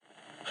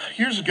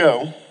Years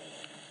ago,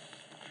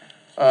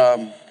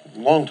 a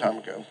long time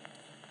ago,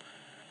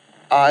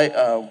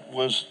 I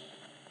was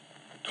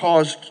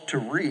caused to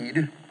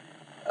read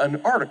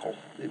an article.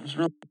 It was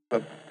really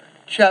a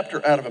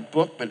chapter out of a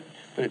book, but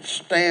it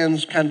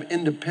stands kind of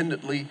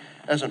independently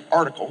as an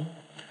article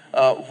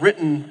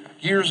written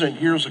years and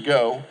years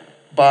ago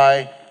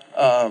by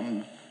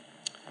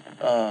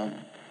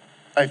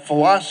a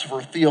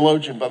philosopher,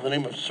 theologian by the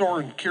name of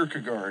Soren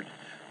Kierkegaard.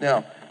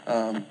 Now,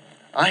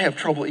 I have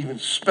trouble even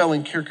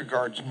spelling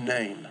Kierkegaard's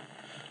name.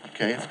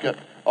 Okay, it's got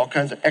all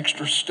kinds of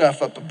extra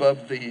stuff up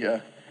above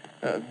the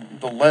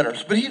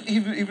letters. But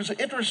he was an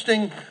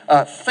interesting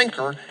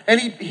thinker, and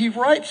he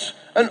writes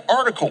an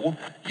article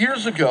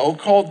years ago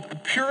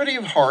called "Purity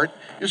of Heart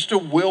is to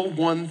Will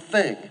One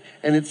Thing,"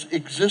 and it's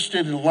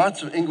existed in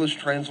lots of English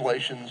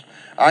translations.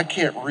 I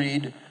can't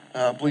read.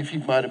 I believe he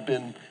might have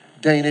been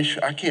Danish.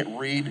 I can't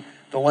read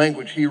the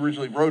language he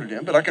originally wrote it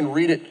in, but I can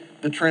read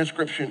it, the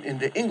transcription,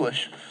 into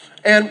English.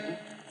 And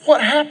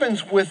what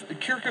happens with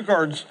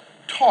Kierkegaard's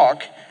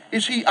talk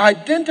is he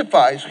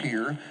identifies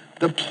here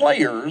the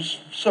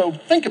players. So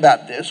think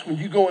about this when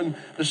you go in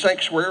the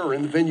sanctuary or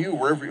in the venue,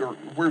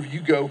 wherever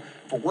you go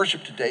for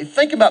worship today.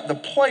 Think about the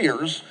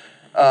players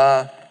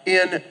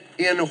in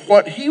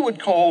what he would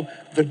call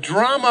the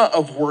drama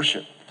of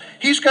worship.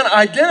 He's going to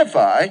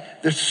identify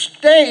the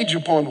stage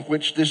upon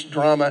which this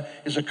drama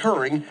is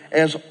occurring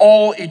as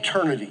all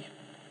eternity.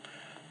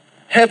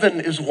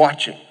 Heaven is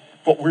watching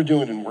what we're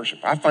doing in worship.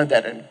 I find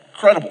that an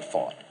incredible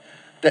thought,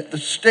 that the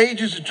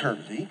stage is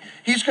eternity.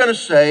 He's going to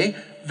say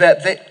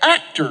that the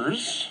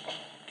actors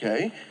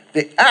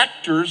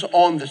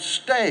on the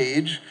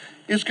stage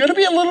is going to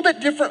be a little bit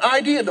different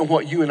idea than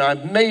what you and I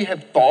may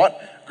have thought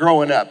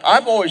growing up.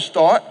 I've always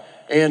thought,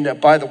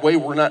 and by the way,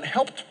 we're not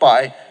helped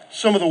by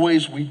some of the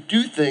ways we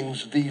do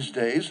things these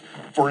days.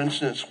 For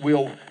instance,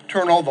 we'll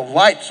turn all the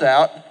lights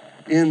out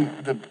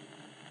in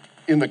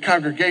the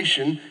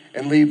congregation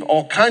and leave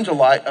all kinds of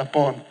light up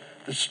on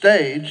the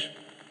stage.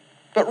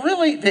 But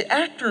really, the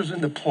actors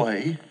in the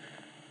play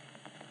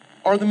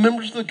are the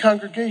members of the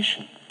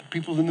congregation, the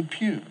people in the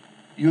pew,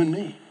 you and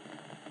me.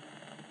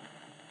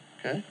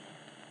 Okay?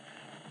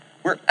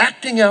 We're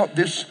acting out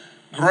this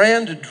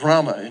grand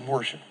drama in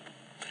worship.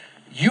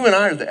 You and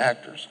I are the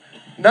actors,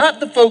 not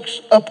the folks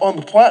up on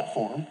the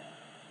platform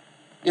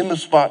in the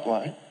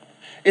spotlight.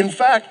 In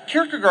fact,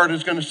 Kierkegaard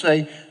is going to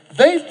say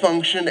they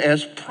function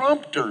as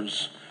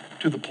prompters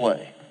to the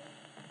play.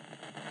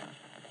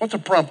 What's a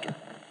prompter?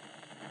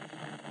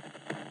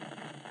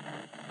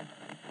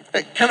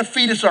 They kind of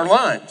feed us our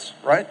lines,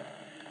 right?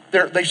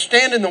 They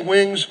stand in the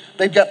wings,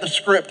 they've got the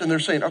script, and they're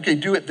saying, okay,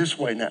 do it this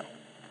way now.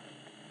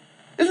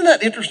 Isn't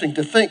that interesting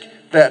to think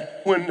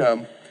that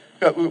when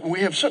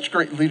we have such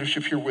great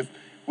leadership here with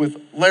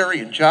Larry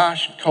and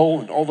Josh and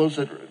Cole and all those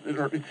that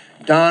are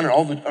Don and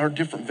all our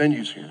different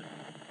venues here.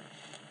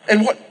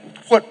 And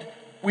what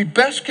we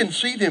best can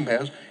see them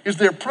as is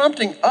they're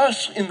prompting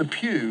us in the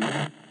pew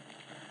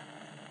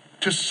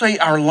to say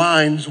our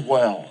lines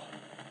well,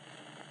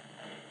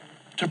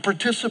 to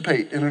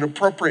participate in an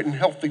appropriate and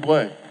healthy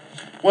way.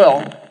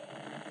 Well,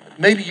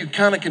 maybe you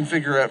kind of can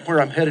figure out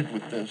where I'm headed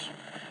with this.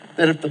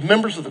 That if the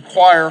members of the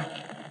choir,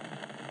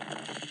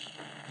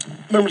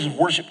 members of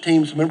worship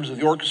teams, members of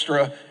the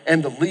orchestra,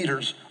 and the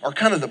leaders are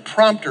kind of the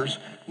prompters,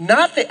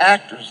 not the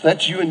actors,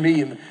 that's you and me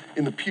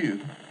in the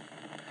pew,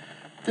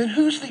 then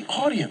who's the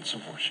audience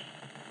of worship?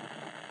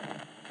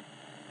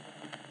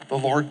 The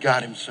Lord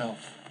God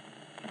himself.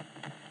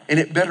 And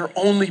it better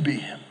only be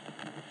him.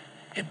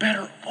 It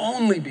better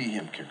only be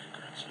him,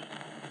 Kierkegaard said.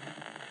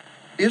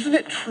 Isn't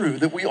it true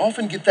that we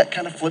often get that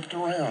kind of flipped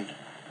around?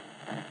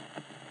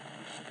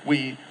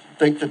 We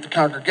think that the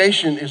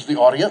congregation is the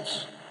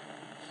audience,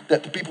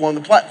 that the people on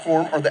the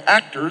platform are the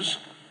actors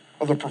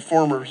or the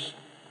performers.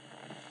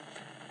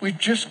 We've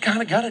just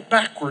kind of got it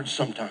backwards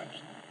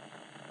sometimes.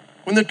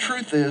 When the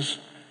truth is,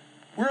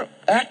 we're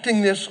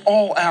acting this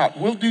all out.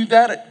 We'll do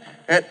that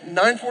at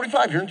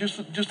 9:45 here in just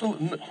a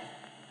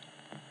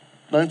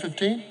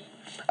 9:15.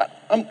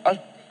 I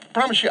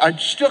promise you, I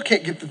still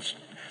can't get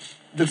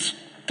this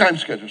time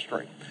schedule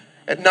straight.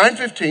 At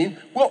 9:15,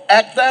 we'll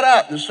act that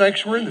out in the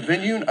sanctuary, in the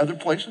venue, and other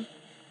places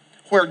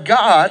where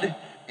God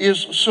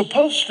is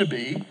supposed to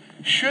be,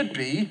 should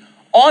be,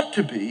 ought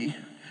to be,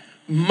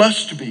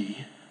 must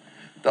be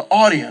the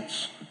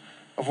audience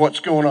of what's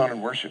going on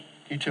in worship.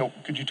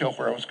 Could you tell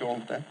where I was going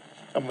with that?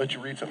 I'm going to let you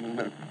read something in a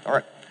minute. All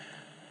right.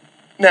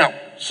 Now,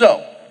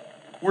 so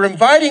we're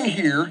inviting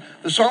here,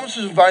 the psalmist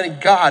is inviting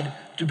God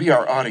to be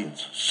our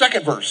audience.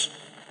 Second verse.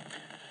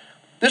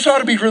 This ought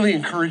to be really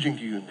encouraging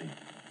to you and me.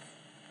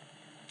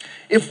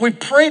 If we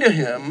pray to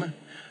him,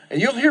 and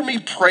you'll hear me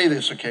pray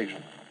this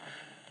occasionally,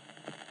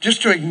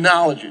 just to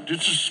acknowledge it,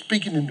 just to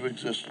speak it into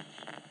existence.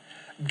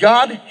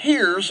 God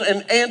hears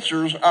and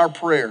answers our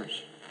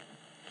prayers.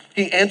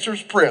 He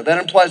answers prayer. That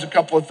implies a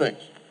couple of things.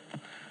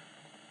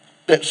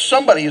 That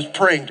somebody is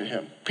praying to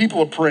him.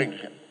 People are praying to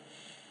him.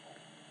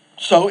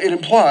 So it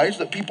implies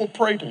that people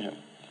pray to him.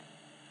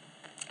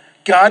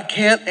 God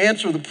can't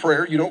answer the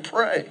prayer you don't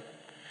pray.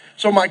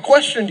 So my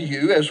question to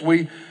you as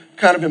we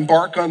kind of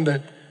embark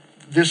on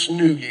this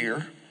new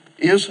year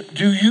is,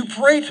 do you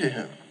pray to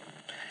him?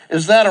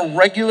 Is that a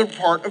regular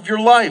part of your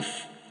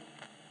life?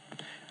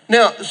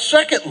 Now,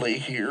 secondly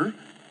here,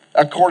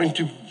 according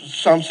to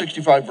Psalm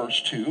 65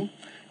 verse 2,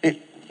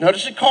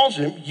 notice it calls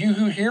him, you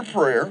who hear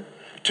prayer,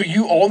 to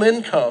you all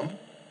men come.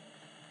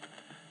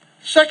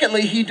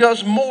 Secondly, he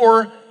does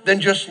more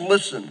than just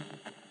listen.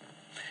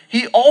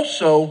 He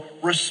also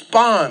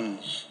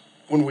responds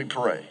when we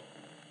pray.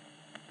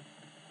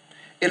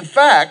 In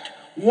fact,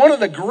 one of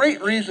the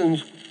great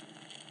reasons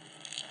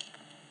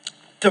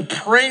to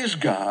praise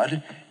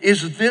God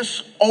is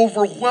this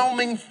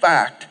overwhelming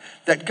fact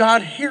that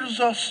God hears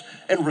us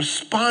and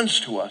responds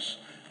to us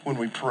when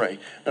we pray.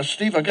 Now,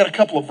 Steve, I've got a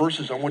couple of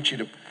verses I want you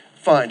to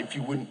find, if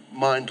you wouldn't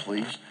mind,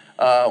 please.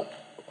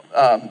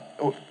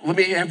 Let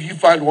me have you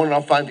find one and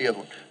I'll find the other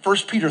one. 1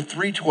 Peter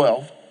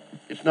 3:12.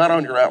 It's not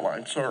on your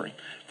outline, sorry.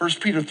 1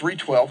 Peter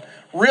 3:12.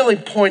 Really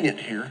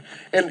poignant here.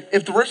 And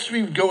if the rest of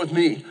you would go with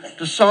me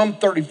to Psalm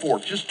 34,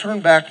 just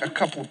turn back a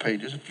couple of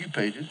pages, a few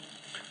pages.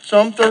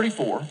 Psalm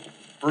 34,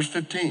 verse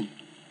 15.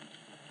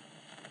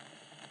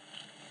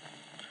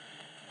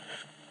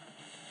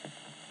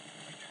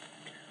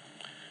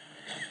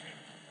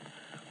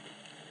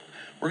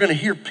 We're going to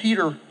hear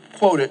Peter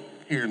quote it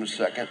here in a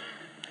second.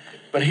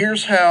 But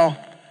here's how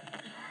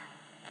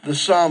the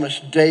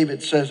psalmist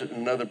David says it in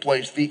another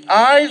place. The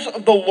eyes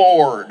of the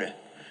Lord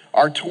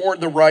are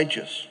toward the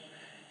righteous,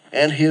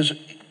 and his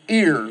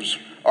ears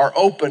are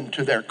open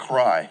to their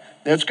cry.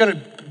 Now it's going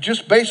to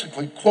just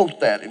basically quote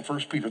that in 1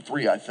 Peter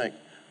 3, I think.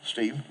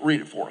 Steve,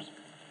 read it for us.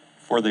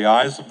 For the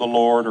eyes of the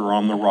Lord are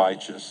on the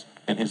righteous,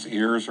 and his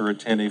ears are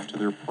attentive to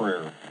their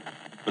prayer.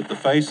 But the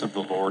face of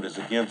the Lord is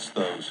against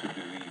those who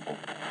do evil.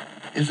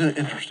 Isn't it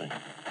interesting?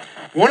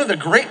 One of the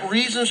great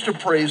reasons to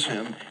praise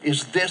him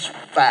is this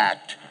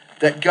fact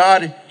that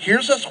God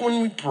hears us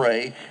when we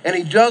pray, and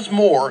he does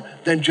more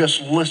than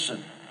just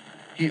listen.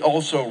 He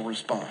also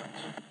responds.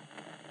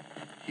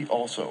 He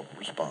also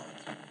responds.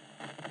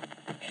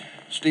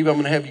 Steve, I'm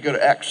going to have you go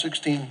to Acts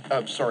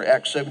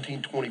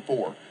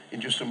 17:24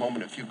 in just a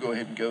moment, if you go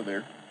ahead and go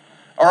there.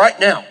 All right,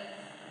 now,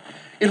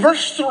 in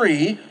verse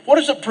 3, what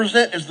does it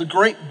present as the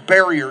great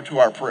barrier to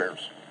our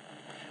prayers?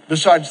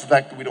 Besides the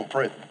fact that we don't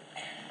pray them.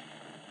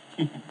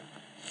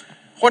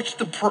 What's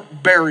the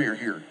barrier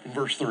here in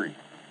verse 3?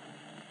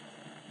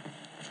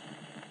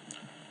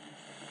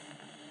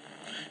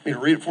 Me to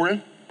read it for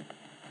you?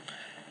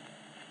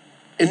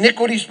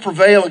 Iniquities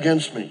prevail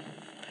against me.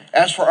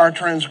 As for our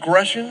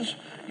transgressions,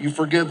 you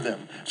forgive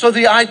them. So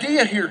the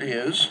idea here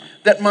is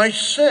that my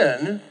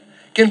sin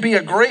can be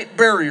a great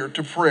barrier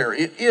to prayer.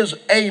 It is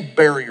a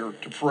barrier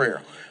to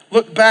prayer.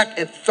 Look back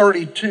at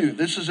 32.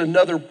 This is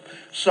another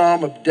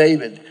Psalm of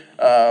David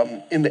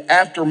in the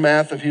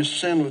aftermath of his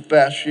sin with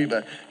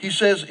Bathsheba. He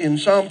says in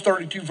Psalm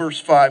 32, verse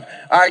 5,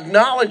 I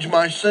acknowledge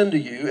my sin to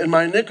you, and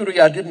my iniquity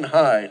I didn't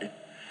hide.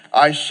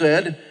 I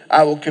said,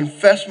 I will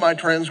confess my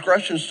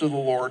transgressions to the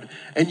Lord,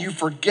 and you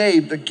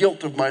forgave the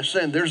guilt of my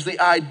sin. There's the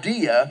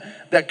idea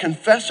that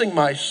confessing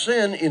my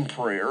sin in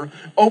prayer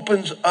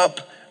opens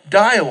up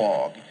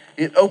dialogue.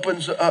 It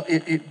opens up,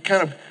 it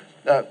kind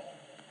of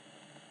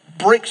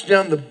breaks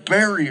down the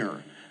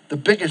barrier, the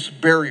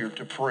biggest barrier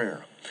to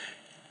prayer.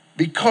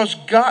 Because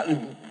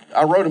God,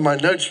 I wrote in my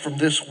notes from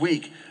this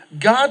week,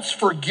 God's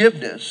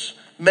forgiveness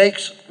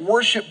makes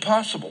worship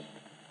possible.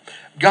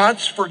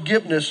 God's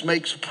forgiveness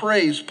makes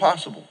praise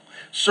possible.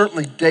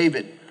 Certainly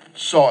David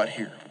saw it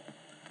here.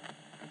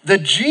 The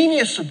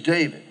genius of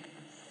David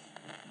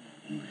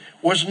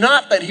was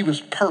not that he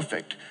was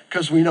perfect,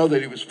 because we know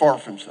that he was far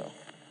from so,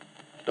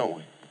 don't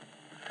we?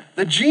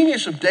 The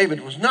genius of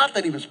David was not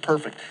that he was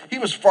perfect. He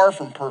was far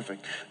from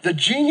perfect. The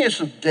genius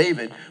of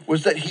David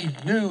was that he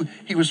knew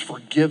he was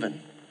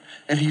forgiven.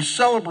 And he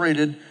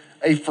celebrated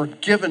a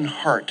forgiven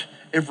heart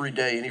every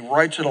day. And he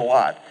writes it a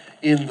lot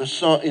in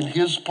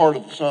his part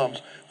of the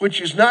Psalms,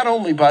 which is not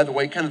only, by the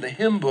way, kind of the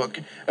hymn book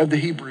of the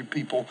Hebrew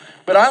people,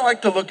 but I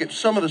like to look at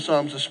some of the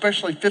Psalms,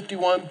 especially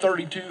 51,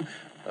 32,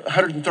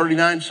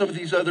 139, some of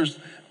these others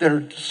that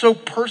are so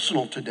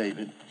personal to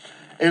David,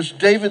 as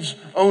David's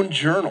own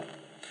journal.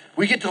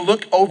 We get to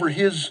look over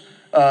his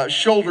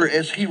shoulder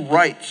as he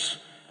writes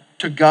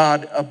to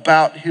God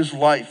about his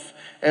life,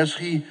 as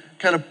he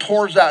kind of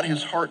pours out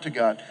his heart to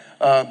God,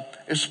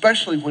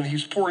 especially when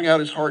he's pouring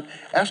out his heart,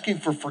 asking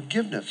for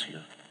forgiveness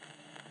here.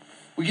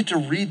 We get to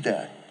read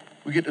that.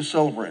 We get to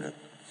celebrate it.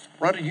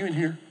 Rhonda, are you in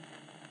here?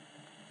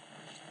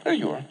 There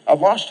you are. I've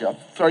lost you. I'm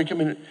sorry,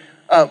 come in.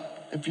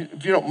 If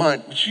you don't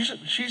mind,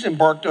 she's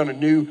embarked on a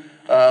new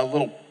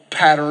little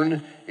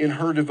pattern in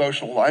her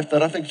devotional life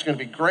that I think is going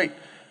to be great.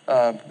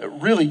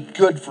 Really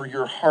good for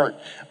your heart.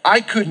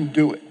 I couldn't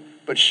do it,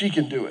 but she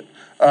can do it.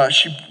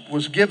 She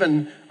was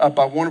given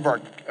by one of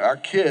our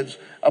kids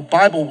a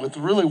Bible with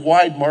really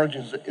wide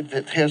margins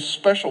that has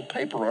special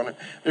paper on it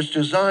that's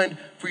designed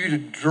for you to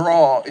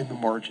draw in the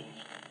margins.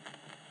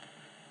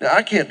 Now,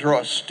 I can't draw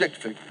a stick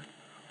figure,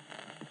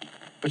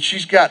 but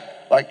she's got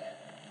like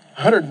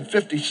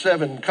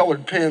 157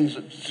 colored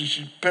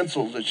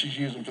pencils that she's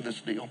using for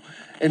this deal.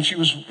 And she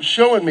was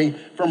showing me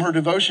from her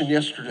devotion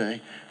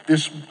yesterday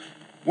this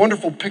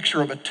wonderful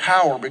picture of a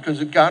tower,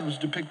 because God was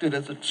depicted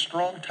as a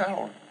strong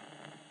tower.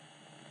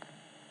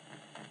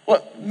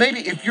 Well,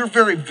 maybe if you're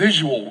very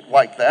visual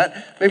like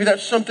that, maybe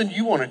that's something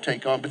you want to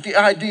take on. But the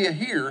idea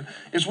here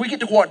is we get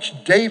to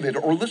watch David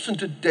or listen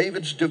to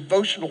David's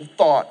devotional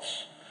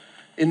thoughts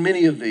in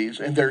many of these,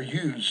 and they're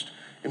used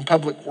in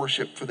public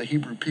worship for the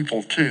Hebrew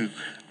people too.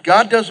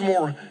 God does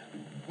more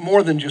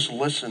than just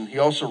listen. He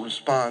also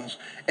responds.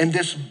 And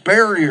this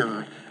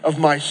barrier of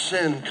my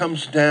sin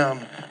comes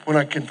down when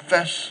I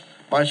confess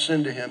my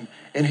sin to him,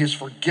 and his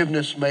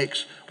forgiveness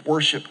makes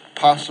worship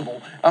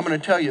possible. I'm going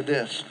to tell you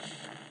this.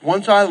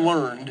 Once I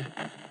learned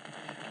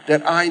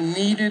that I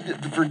needed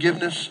the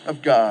forgiveness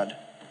of God,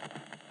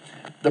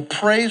 the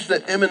praise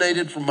that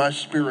emanated from my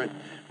spirit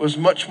was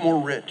much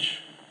more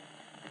rich,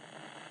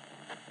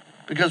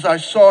 because I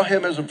saw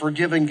him as a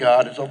forgiving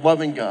God, as a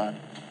loving God.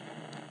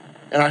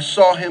 And I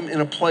saw him in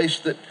a place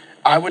that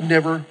I would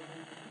never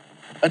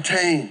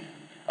attain,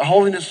 a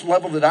holiness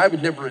level that I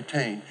would never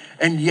attain.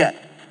 And yet,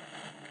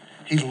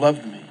 he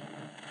loved me.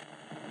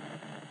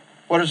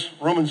 What does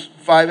Romans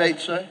 5:8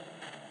 say?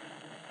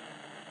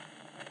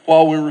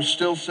 While we were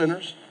still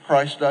sinners,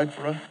 Christ died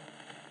for us.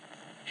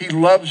 He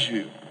loves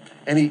you,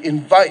 and he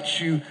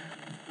invites you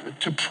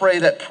to pray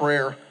that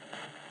prayer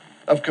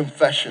of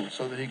confession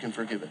so that he can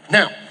forgive it.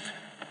 Now,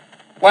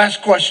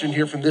 last question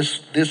here from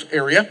this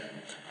area.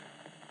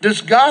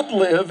 Does God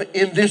live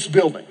in this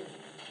building?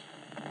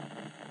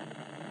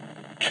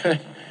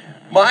 Okay.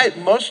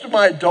 Most of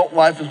my adult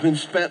life has been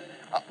spent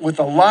with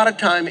a lot of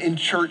time in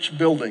church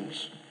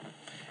buildings.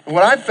 And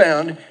what I've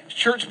found is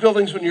church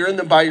buildings, when you're in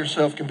them by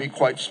yourself, can be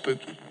quite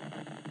spooky.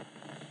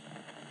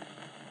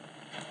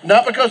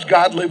 Not because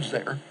God lives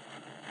there,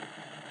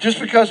 just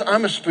because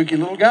I'm a spooky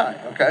little guy,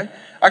 okay?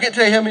 I can't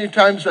tell you how many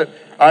times that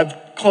I've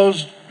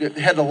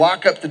had to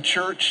lock up the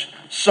church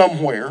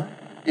somewhere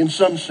in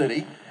some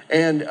city,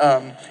 and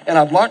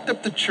I've locked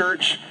up the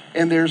church,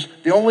 and there's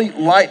the only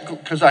light,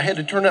 because I had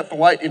to turn out the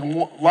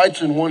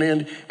lights in one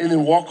end and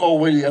then walk all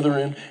the way to the other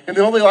end, and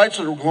the only lights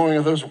that are glowing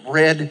are those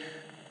red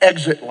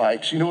exit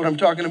lights. You know what I'm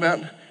talking about?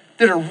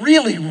 That are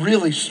really,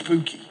 really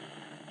spooky.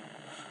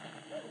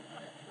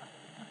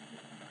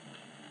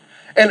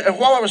 And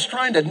while I was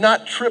trying to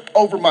not trip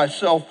over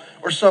myself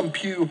or some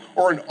pew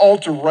or an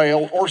altar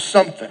rail or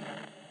something,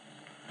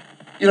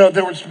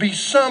 there would be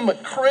some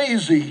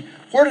crazy,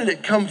 where did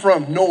it come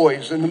from,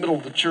 noise in the middle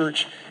of the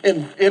church,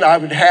 and I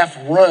would half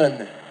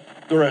run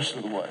the rest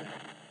of the way.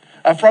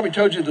 I've probably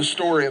told you the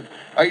story of,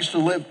 I used to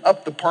live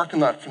up the parking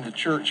lot from the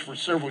church for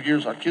several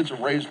years. Our kids were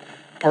raised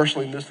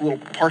partially in this little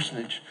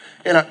parsonage.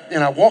 And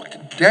I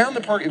walked down the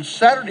park. It was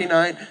Saturday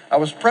night. I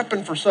was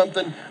prepping for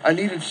something. I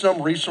needed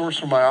some resource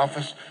for my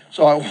office.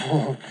 So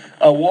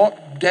I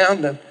walked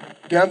down the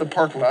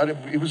parking lot.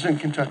 It was in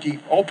Kentucky.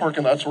 All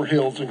parking lots were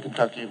hills in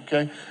Kentucky,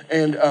 okay?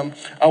 And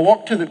I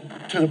walked to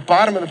the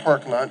bottom of the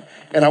parking lot,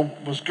 and I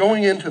was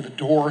going into the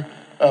door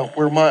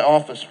where my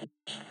office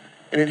was.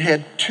 And it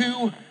had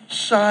two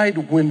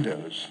side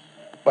windows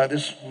by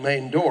this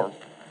main door.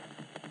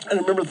 And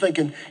I remember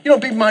thinking,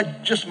 it'd be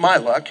just my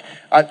luck.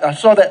 I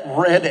saw that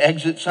red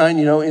exit sign,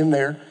 in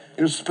there.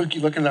 It was spooky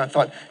looking, and I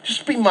thought,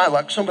 just be my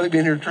luck. Somebody be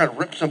in here trying to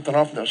rip something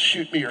off, and they'll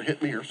shoot me or hit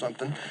me or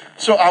something.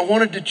 So I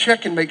wanted to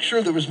check and make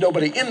sure there was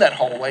nobody in that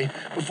hallway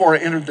before I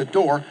entered the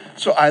door.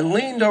 So I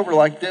leaned over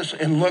like this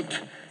and looked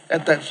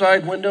at that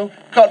side window,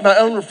 caught my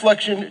own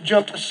reflection,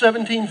 jumped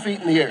 17 feet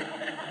in the air.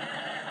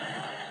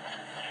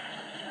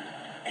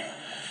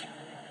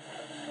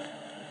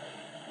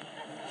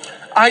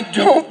 I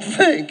don't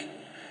think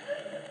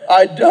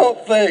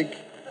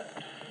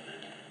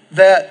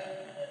that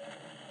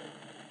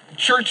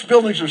church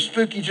buildings are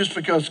spooky just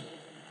because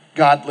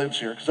God lives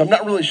here, because I'm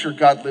not really sure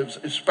God lives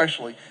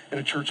especially in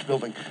a church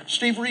building.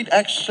 Steve, read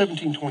Acts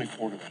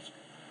 17:24 to us.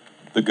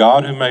 The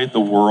God who made the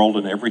world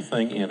and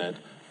everything in it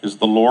is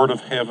the Lord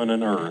of heaven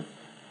and earth,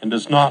 and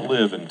does not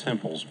live in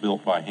temples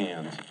built by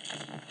hands.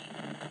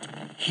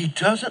 He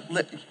doesn't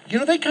live.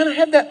 They kind of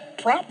had that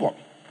problem.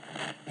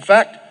 In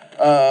fact,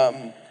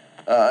 in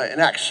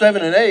Acts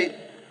 7 and 8,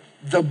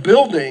 the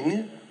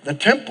building, the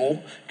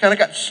temple, kind of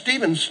got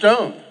Stephen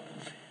stoned.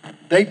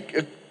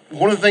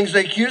 One of the things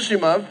they accused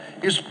him of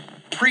is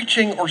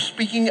preaching or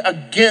speaking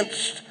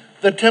against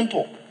the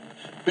temple,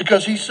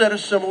 because he said a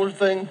similar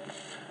thing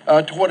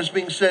to what is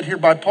being said here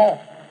by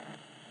Paul.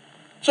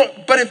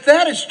 But if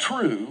that is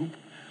true,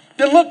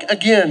 then look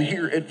again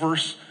here at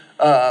verse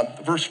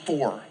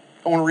 4.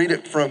 I want to read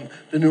it from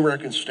the New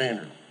American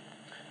Standard.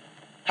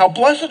 How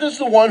blessed is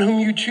the one whom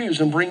you choose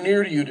and bring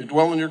near to you to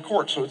dwell in your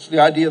courts. So it's the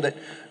idea that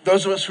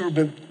those of us who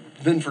have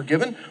been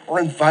forgiven are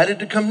invited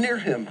to come near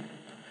him.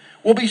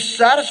 Will be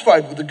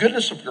satisfied with the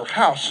goodness of your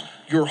house,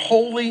 your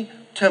holy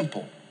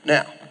temple.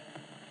 Now,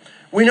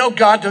 we know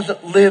God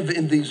doesn't live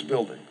in these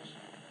buildings.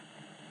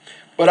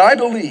 But I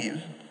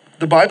believe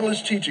the Bible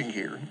is teaching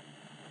here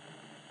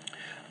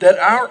that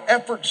our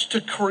efforts to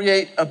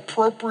create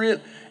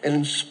appropriate and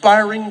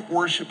inspiring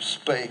worship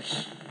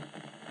space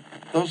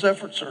Those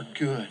efforts are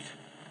good.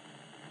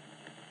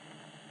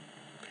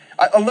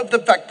 I love the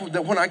fact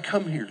that when I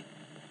come here,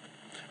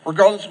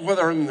 regardless of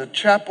whether I'm in the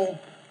chapel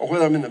or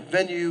whether I'm in the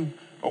venue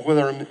or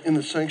whether I'm in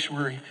the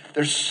sanctuary,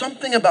 there's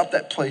something about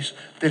that place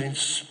that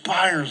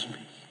inspires me.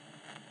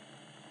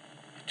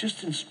 It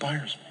just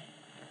inspires me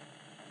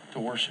to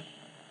worship.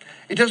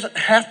 It doesn't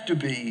have to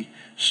be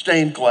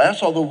stained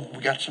glass, although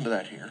we got some of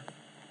that here.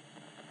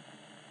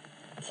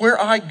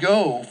 Where I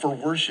go for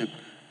worship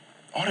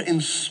ought to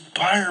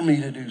inspire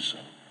me to do so.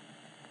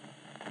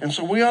 And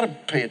so we ought to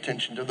pay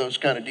attention to those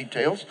kind of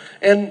details,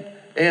 and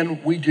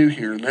we do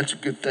here, and that's a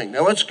good thing.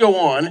 Now let's go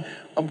on.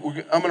 I'm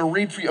going to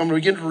read for you. I'm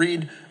going to begin to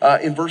read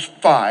in verse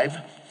 5,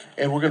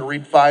 and we're going to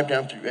read 5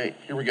 down through 8.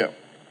 Here we go.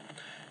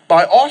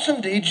 By awesome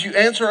deeds you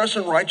answer us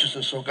in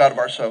righteousness, O God of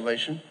our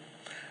salvation.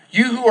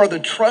 You who are the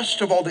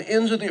trust of all the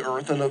ends of the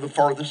earth and of the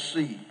farthest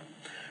sea,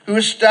 who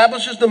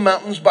establishes the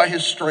mountains by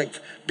his strength,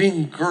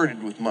 being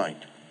girded with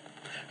might,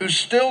 who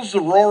stills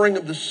the roaring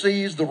of the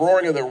seas, the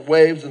roaring of their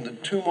waves, and the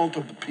tumult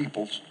of the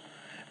peoples.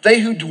 They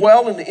who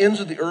dwell in the ends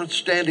of the earth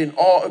stand in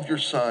awe of your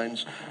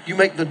signs. You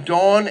make the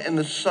dawn and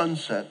the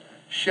sunset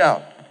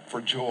shout for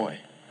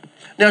joy.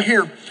 Now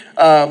here,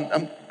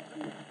 I'm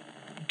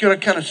going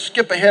to kind of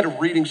skip ahead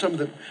of reading some of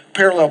the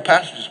parallel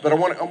passages, but I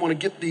want to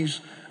get these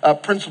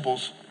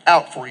principles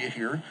out for you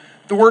here.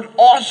 The word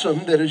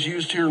awesome that is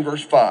used here in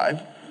verse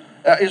 5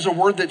 is a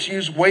word that's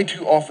used way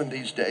too often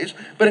these days,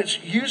 but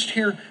it's used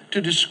here to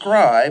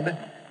describe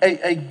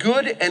a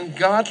good and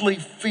godly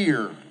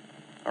fear,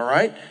 all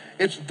right?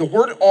 The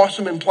word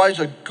awesome implies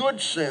a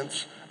good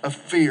sense of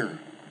fear.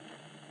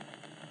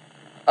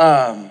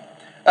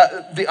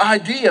 The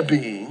idea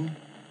being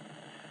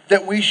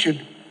that we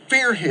should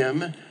fear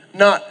him,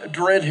 not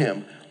dread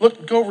him.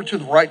 Go over to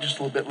the right just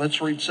a little bit.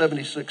 Let's read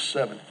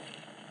 76:7.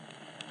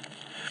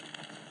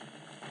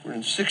 We're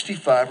in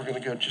 65. We're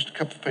going to go just a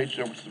couple of pages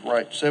over to the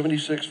right.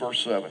 76,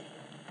 verse 7.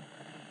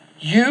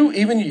 You,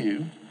 even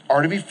you,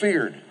 are to be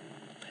feared,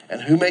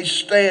 and who may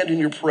stand in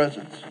your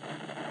presence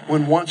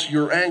when once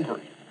you're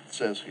angry, it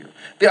says here.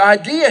 The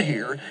idea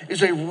here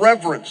is a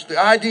reverence. The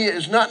idea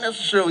is not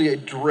necessarily a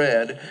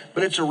dread,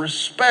 but it's a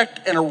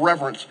respect and a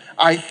reverence.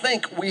 I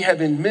think we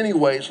have in many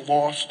ways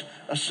lost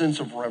a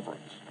sense of reverence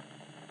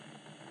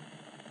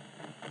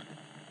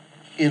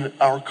in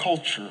our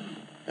culture,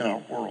 in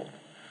our world.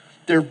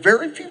 There are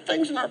very few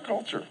things in our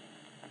culture,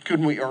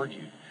 couldn't we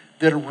argue,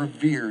 that are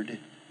revered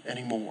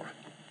anymore.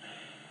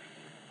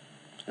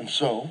 And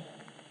so,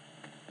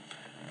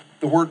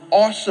 the word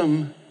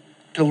awesome,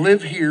 to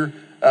live here,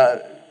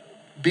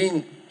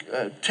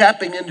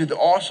 tapping into the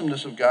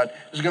awesomeness of God,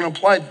 is going to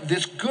imply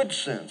this good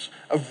sense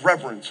of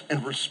reverence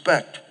and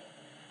respect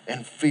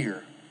and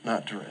fear,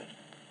 not dread.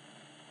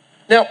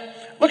 Now,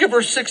 look at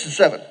verse 6 and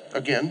 7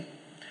 again.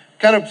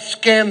 Kind of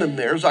scan them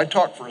there as I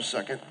talk for a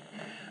second.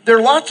 There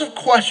are lots of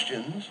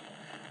questions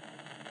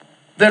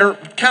that are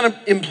kind of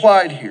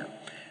implied here.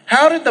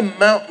 How did the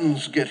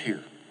mountains get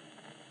here?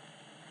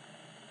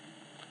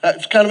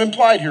 It's kind of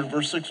implied here in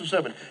verse 6 and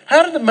 7.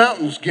 How did the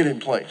mountains get in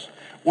place?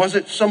 Was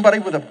it somebody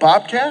with a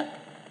bobcat?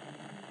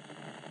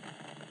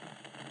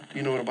 Do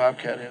you know what a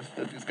bobcat is?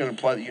 It's going to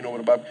imply that you know what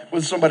a bobcat.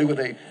 Was it somebody was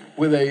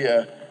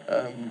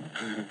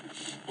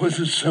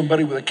it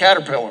somebody with a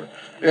caterpillar?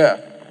 Yeah.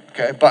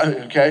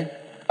 Okay.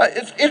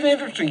 It's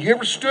interesting. You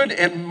ever stood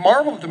and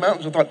marveled at the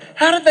mountains and thought,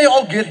 how did they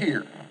all get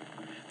here?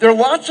 There are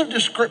lots of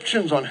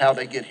descriptions on how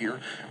they get here,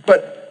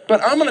 but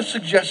I'm going to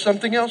suggest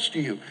something else to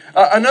you.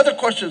 Another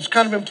question that's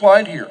kind of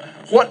implied here.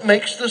 What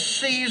makes the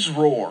seas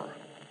roar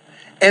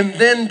and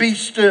then be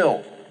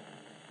still?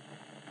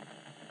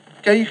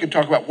 Okay, you can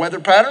talk about weather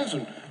patterns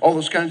and all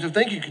those kinds of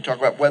things. You can talk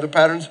about weather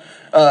patterns,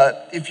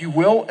 if you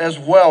will, as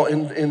well,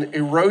 in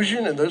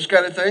erosion and those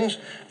kind of things.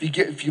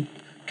 If you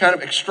kind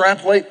of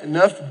extrapolate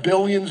enough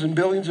billions and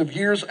billions of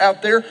years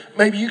out there,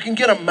 maybe you can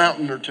get a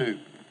mountain or two.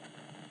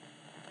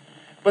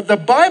 But the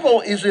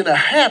Bible is in a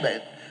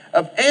habit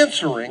of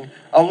answering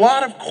a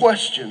lot of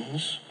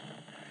questions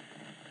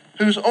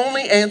whose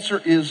only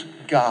answer is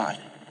God.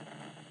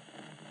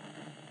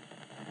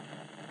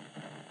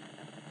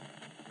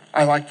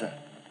 I like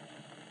that.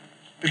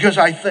 Because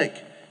I think,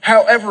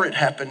 however it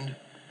happened,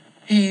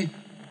 he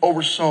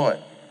oversaw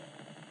it.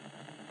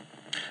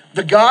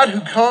 The God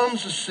who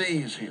calms the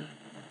seas here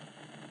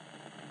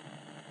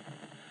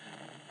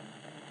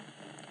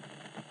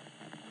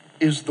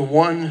is the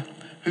one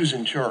who's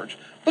in charge.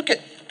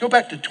 Go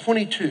back to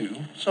 22,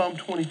 Psalm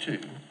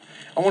 22.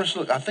 I want us to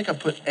look, I think I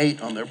put 8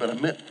 on there, but I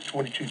meant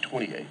 22,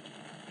 28.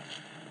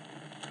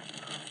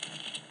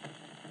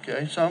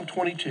 Okay, Psalm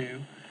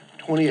 22,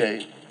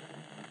 28.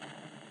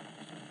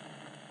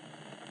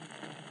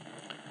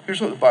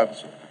 Here's what the Bible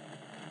says.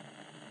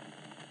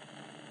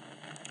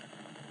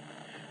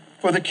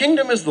 For the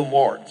kingdom is the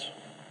Lord's.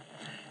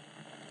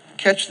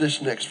 Catch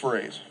this next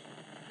phrase.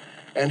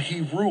 And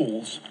he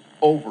rules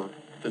over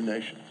the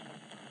nations.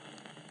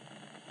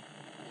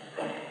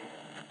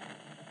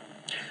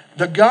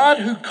 The God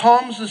who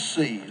calms the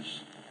seas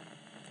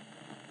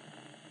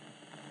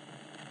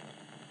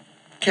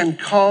can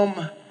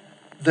calm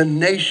the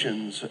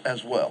nations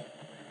as well.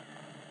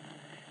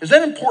 Is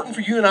that important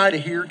for you and I to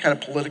hear kind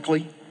of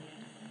politically?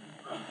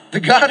 The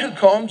God who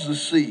calms the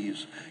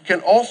seas can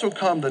also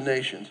calm the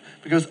nations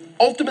because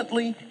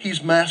ultimately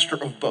he's master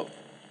of both.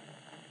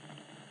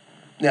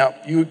 Now,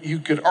 you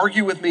could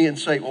argue with me and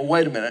say, well,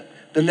 wait a minute.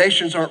 The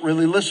nations aren't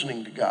really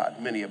listening to God,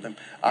 many of them.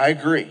 I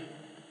agree.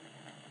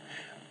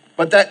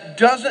 But that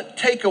doesn't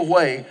take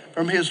away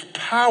from his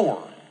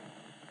power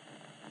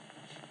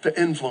to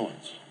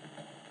influence.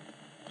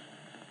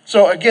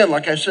 So again,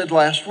 like I said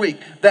last week,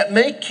 that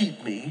may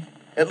keep me,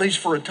 at least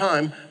for a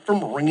time,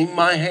 from wringing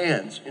my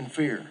hands in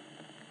fear.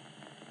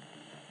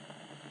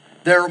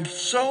 There are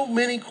so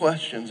many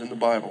questions in the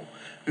Bible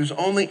whose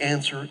only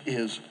answer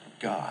is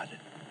God.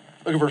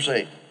 Look at verse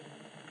 8.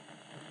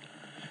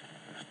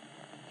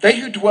 They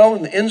who dwell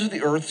in the ends of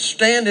the earth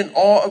stand in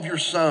awe of your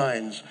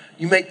signs.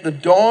 You make the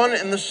dawn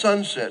and the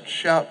sunset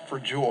shout for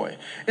joy.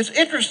 It's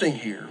interesting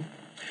here.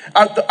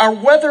 Our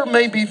weather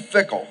may be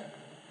fickle.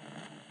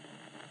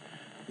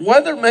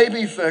 Weather may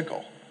be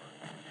fickle.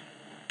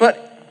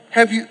 But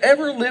have you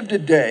ever lived a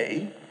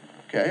day,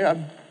 okay,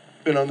 I've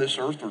been on this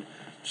earth for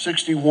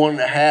 61 and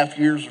a half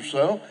years or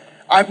so.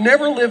 I've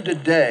never lived a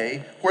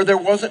day where there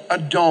wasn't a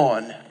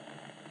dawn,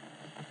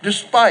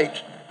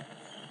 despite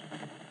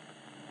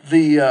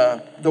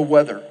the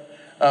weather.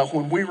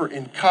 When we were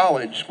in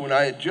college, when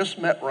I had just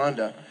met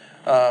Rhonda,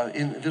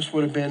 this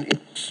would have been in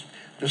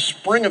the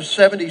spring of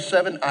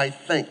 77, I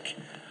think.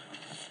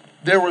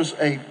 There was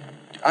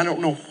I don't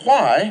know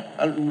why,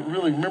 I don't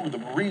really remember the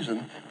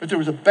reason, but there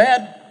was a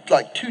bad,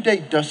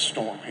 2-day dust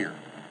storm here.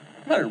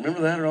 Anybody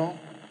remember that at all?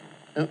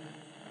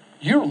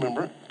 You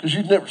remember it, because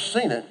you'd never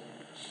seen it.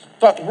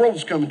 Thought the world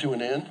was coming to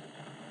an end.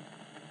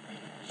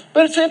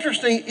 But it's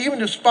interesting, even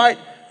despite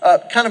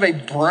kind of a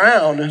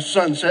brown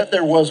sunset,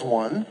 there was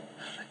one,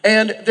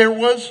 and there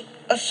was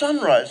a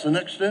sunrise the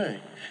next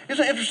day.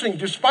 Isn't it interesting,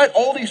 despite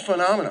all these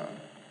phenomena?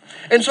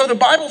 And so the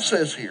Bible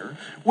says here,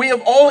 we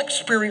have all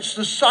experienced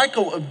the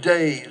cycle of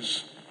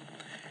days.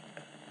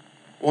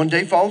 One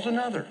day follows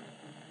another.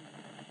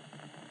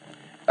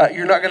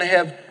 You're not going to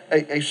have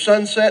a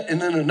sunset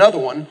and then another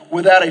one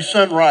without a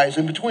sunrise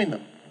in between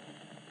them.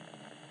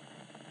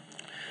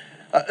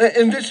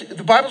 And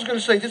the Bible's going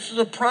to say this is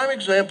a prime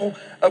example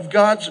of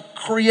God's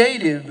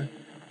creative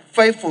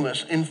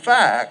faithfulness. In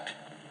fact,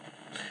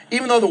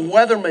 even though the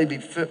weather may be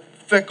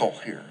fickle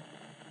here,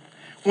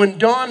 when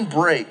dawn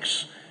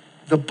breaks,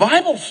 the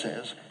Bible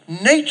says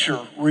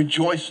nature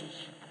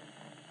rejoices.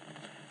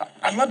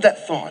 I love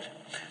that thought,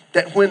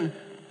 that when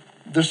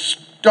the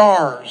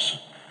stars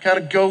kind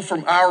of go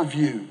from our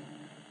view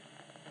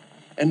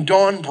and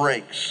dawn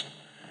breaks,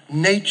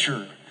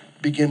 nature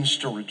begins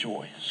to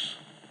rejoice.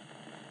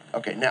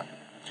 Okay, now,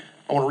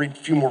 I want to read a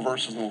few more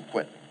verses and we'll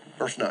quit.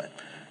 Verse 9.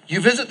 You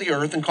visit the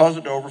earth and cause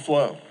it to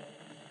overflow.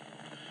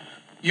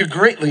 You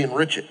greatly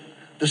enrich it.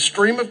 The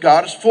stream of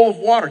God is full of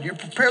water. You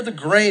prepare the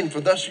grain,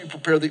 for thus you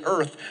prepare the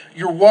earth.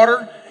 You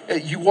water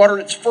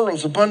its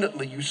furrows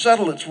abundantly. You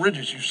settle its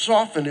ridges. You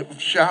soften it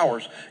with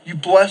showers. You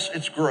bless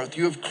its growth.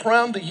 You have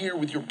crowned the year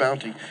with your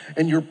bounty,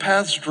 and your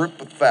paths drip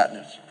with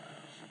fatness.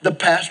 The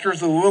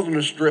pastures of the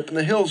wilderness drip, and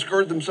the hills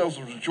gird themselves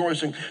with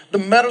rejoicing. The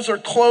meadows are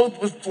clothed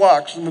with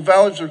flocks, and the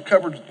valleys are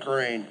covered with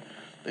grain.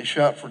 They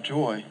shout for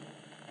joy.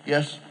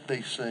 Yes,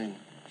 they sing.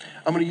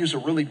 I'm going to use a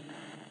really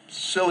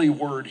silly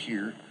word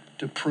here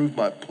to prove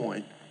my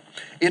point.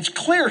 It's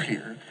clear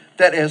here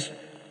that as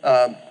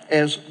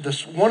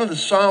one of the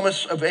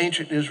psalmists of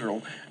ancient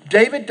Israel,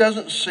 David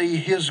doesn't see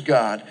his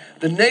God,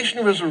 the nation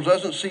of Israel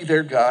doesn't see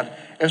their God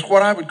as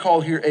what I would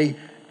call here a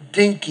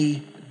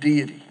dinky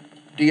deity.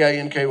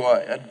 D-I-N-K-Y,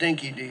 a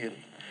dinky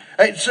deity.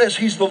 It says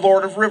he's the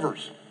Lord of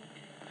rivers.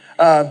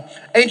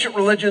 Ancient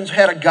religions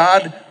had a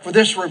God for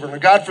this river, and a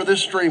God for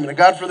this stream, and a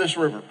God for this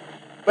river.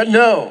 But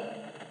no,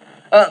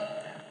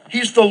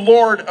 he's the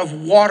Lord of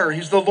water.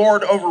 He's the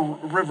Lord over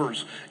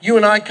rivers. You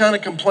and I kind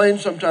of complain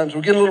sometimes.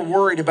 We get a little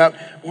worried about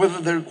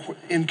whether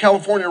in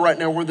California right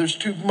now where there's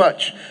too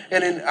much,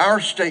 and in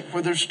our state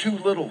where there's too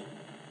little.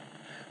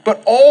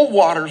 But all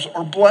waters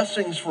are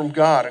blessings from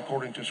God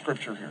according to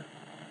Scripture here.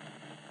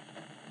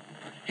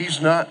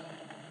 He's not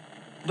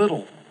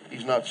little.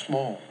 He's not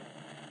small.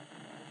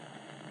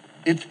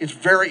 It's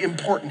very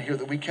important here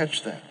that we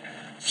catch that.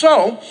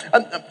 So,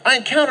 I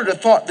encountered a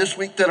thought this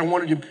week that I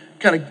wanted to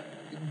kind of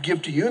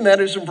give to you, and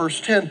that is in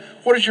verse 10.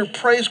 What is your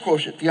praise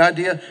quotient? The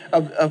idea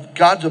of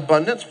God's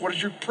abundance. What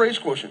is your praise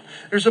quotient?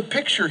 There's a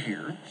picture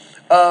here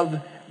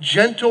of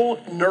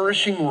gentle,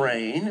 nourishing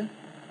rain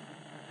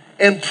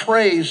and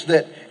praise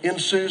that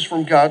ensues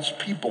from God's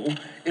people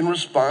in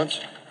response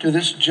to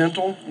this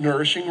gentle,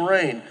 nourishing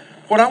rain.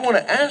 What I want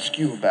to ask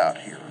you about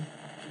here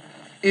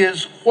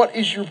is, what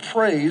is your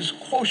praise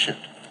quotient?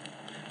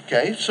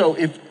 Okay, so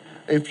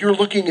if you're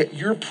looking at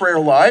your prayer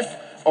life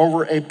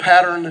over a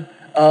pattern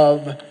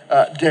of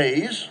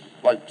days,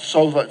 let's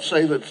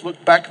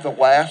look back at the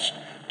last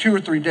 2 or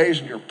 3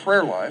 days in your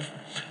prayer life.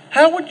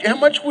 How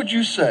much would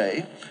you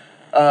say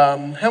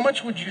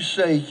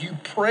you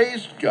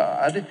praised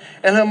God,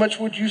 and how much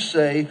would you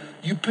say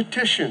you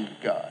petitioned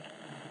God?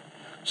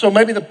 So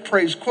maybe the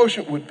praise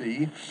quotient would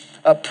be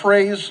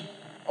praise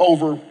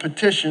over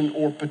petition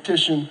or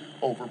petition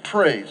over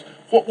praise?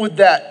 What would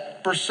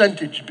that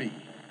percentage be?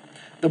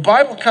 The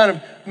Bible kind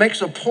of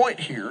makes a point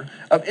here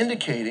of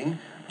indicating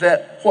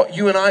that what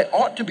you and I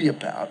ought to be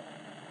about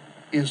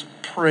is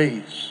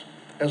praise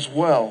as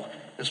well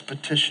as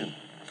petition.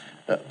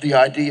 The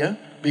idea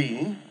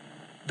being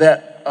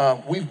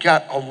that we've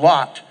got a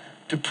lot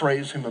to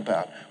praise him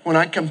about. When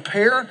I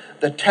compare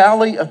the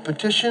tally of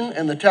petition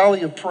and the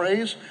tally of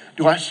praise,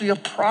 do I see a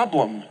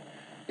problem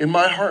in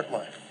my heart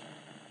life?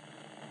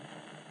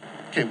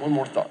 Okay, one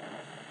more thought.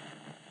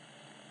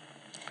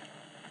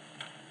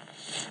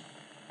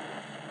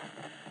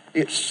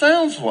 It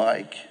sounds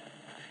like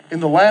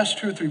in the last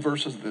 2 or 3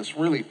 verses of this,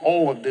 really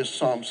all of this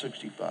Psalm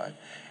 65,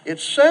 it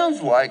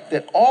sounds like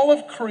that all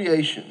of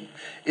creation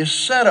is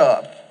set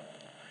up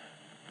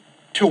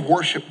to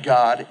worship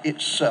God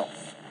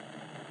itself.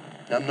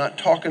 Now, I'm not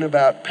talking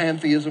about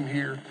pantheism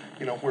here,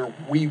 where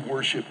we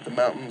worship the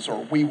mountains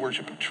or we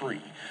worship a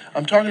tree.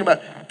 I'm talking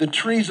about the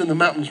trees and the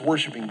mountains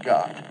worshiping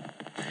God.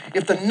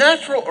 If the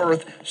natural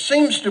earth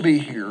seems to be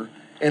here,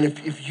 and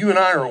if you and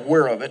I are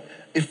aware of it,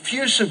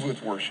 effusive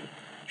with worship,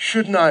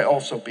 shouldn't I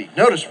also be?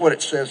 Notice what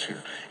it says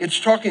here. It's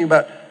talking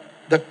about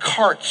the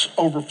carts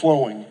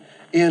overflowing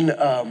in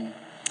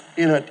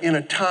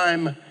a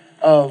time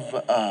of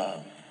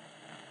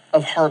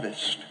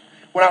harvest.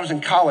 When I was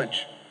in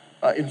college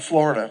in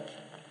Florida,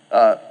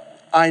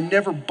 I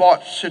never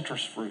bought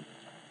citrus fruit.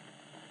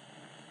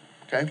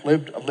 Okay,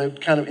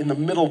 lived kind of in the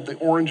middle of the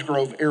Orange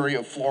Grove area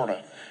of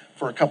Florida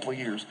for a couple of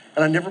years.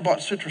 And I never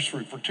bought citrus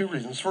fruit for 2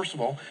 reasons. First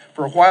of all,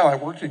 for a while I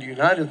worked at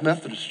United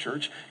Methodist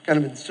Church, kind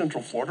of in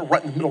Central Florida,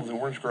 right in the middle of the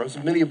Orange Groves.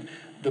 And many of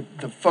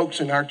the folks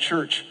in our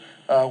church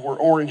were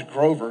Orange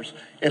Grovers.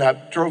 And I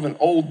drove an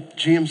old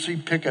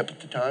GMC pickup at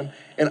the time.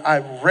 And I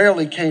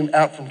rarely came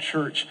out from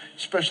church,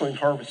 especially in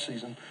harvest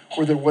season,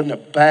 where there wasn't a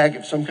bag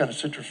of some kind of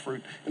citrus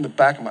fruit in the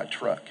back of my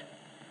truck.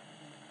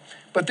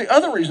 But the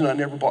other reason I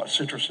never bought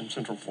citrus in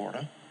Central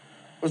Florida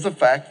was the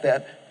fact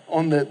that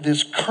on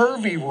this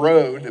curvy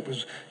road that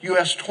was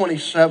US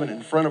 27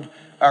 in front of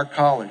our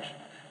college,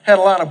 had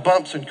a lot of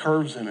bumps and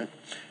curves in it,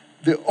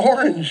 the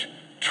orange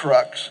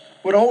trucks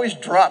would always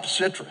drop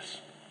citrus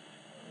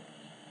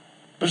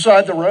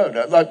beside the road,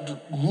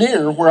 like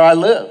near where I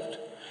lived.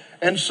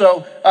 And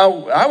so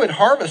I would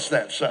harvest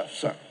that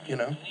stuff,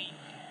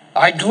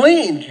 I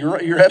gleaned,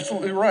 you're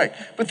absolutely right.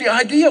 But the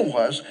idea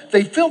was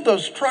they filled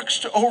those trucks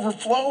to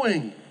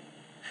overflowing.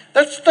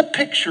 That's the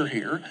picture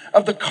here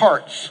of the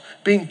carts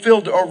being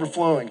filled to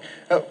overflowing.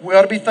 We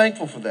ought to be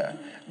thankful for that.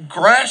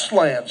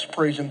 Grasslands,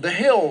 praise him. The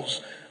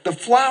hills, the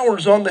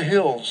flowers on the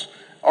hills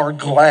are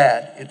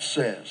glad, it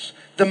says.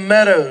 The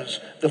meadows,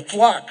 the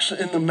flocks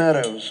in the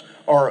meadows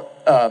are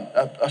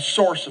a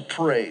source of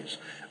praise.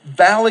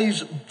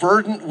 Valleys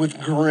verdant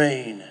with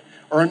grain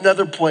are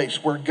another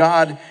place where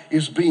God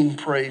is being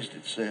praised,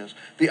 it says.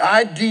 The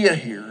idea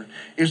here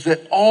is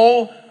that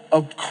all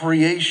of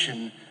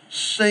creation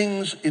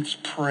sings its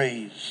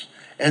praise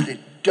as it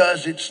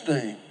does its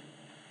thing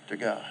to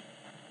God.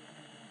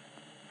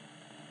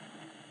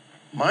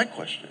 My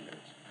question is,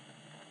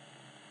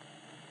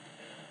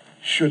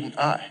 shouldn't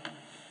I?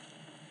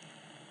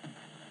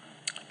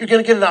 You're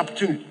going to get an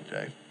opportunity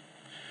today.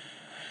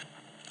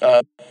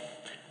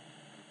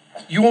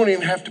 You won't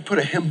even have to put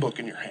a hymn book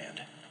in your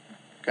hand,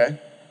 okay?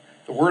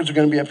 The words are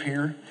going to be up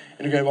here, and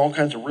you're going to have all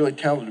kinds of really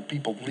talented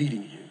people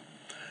leading you.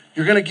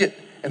 You're going to get,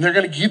 and they're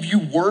going to give you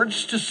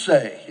words to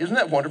say. Isn't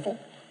that wonderful?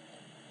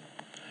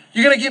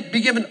 You're going to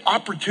be given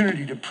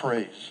opportunity to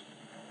praise.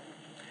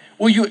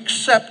 Will you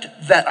accept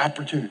that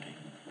opportunity?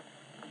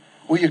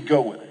 Will you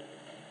go with it?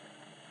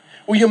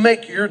 Will you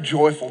make your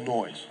joyful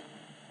noise?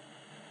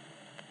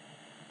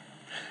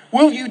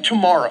 Will you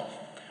tomorrow,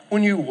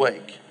 when you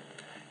wake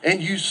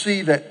and you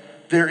see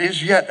that there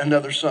is yet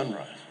another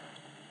sunrise,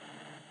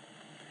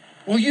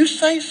 will you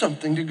say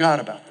something to God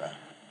about that?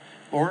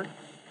 Lord,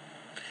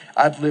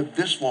 I've lived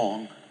this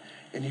long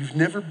and you've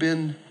never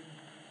been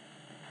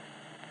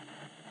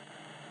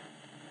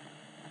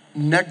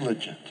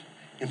negligent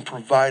in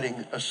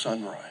providing a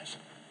sunrise.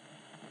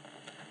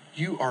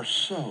 You are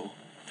so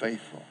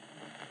faithful.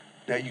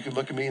 Now you could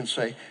look at me and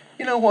say,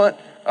 you know what?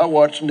 I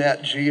watch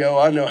Nat Geo.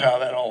 I know how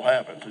that all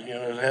happens.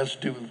 It has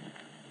to do with,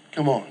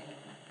 come on.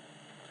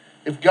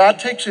 If God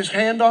takes his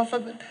hand off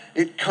of it,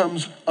 it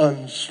comes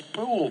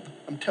unspooled.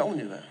 I'm telling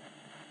you that.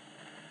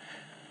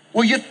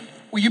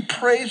 Will you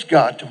praise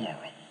God tomorrow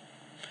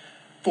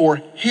for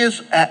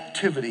his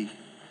activity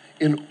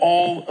in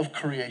all of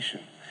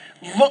creation?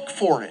 Look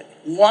for it,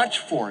 watch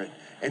for it,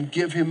 and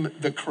give him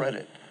the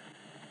credit.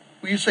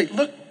 Will you say,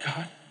 look,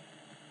 God,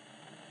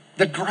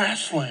 the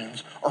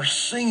grasslands are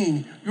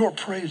singing your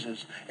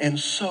praises, and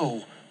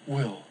so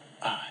will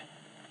I.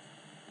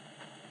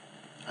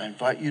 I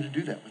invite you to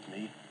do that with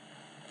me.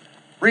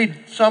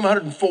 Read Psalm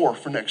 104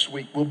 for next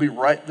week. We'll be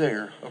right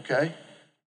there, okay?